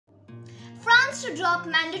plans to drop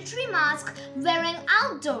mandatory mask wearing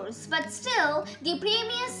outdoors, but still, the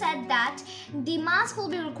Premier said that the mask will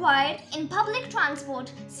be required in public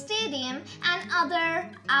transport, stadium, and other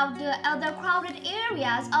crowded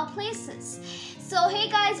areas or places. So hey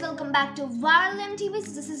guys, welcome back to Viral MTV.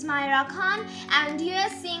 So this is Myra Khan and you are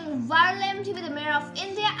seeing Viral MTV, the Mayor of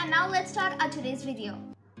India, and now let's start our today's video.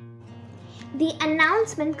 The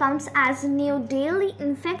announcement comes as new daily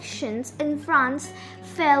infections in France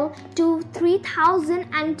fell to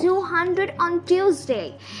 3,200 on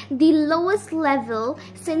Tuesday, the lowest level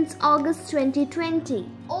since August 2020.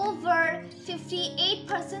 Over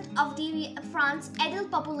 58% of the France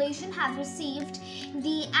adult population have received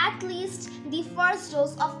at least the first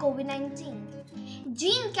dose of COVID-19.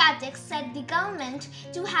 Jean Castex said the government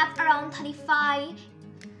to have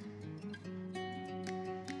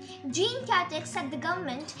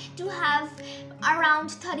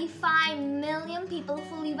around 35 million people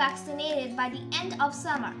fully vaccinated by the end of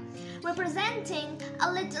summer, representing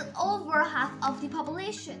a little over half of the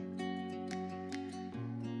population.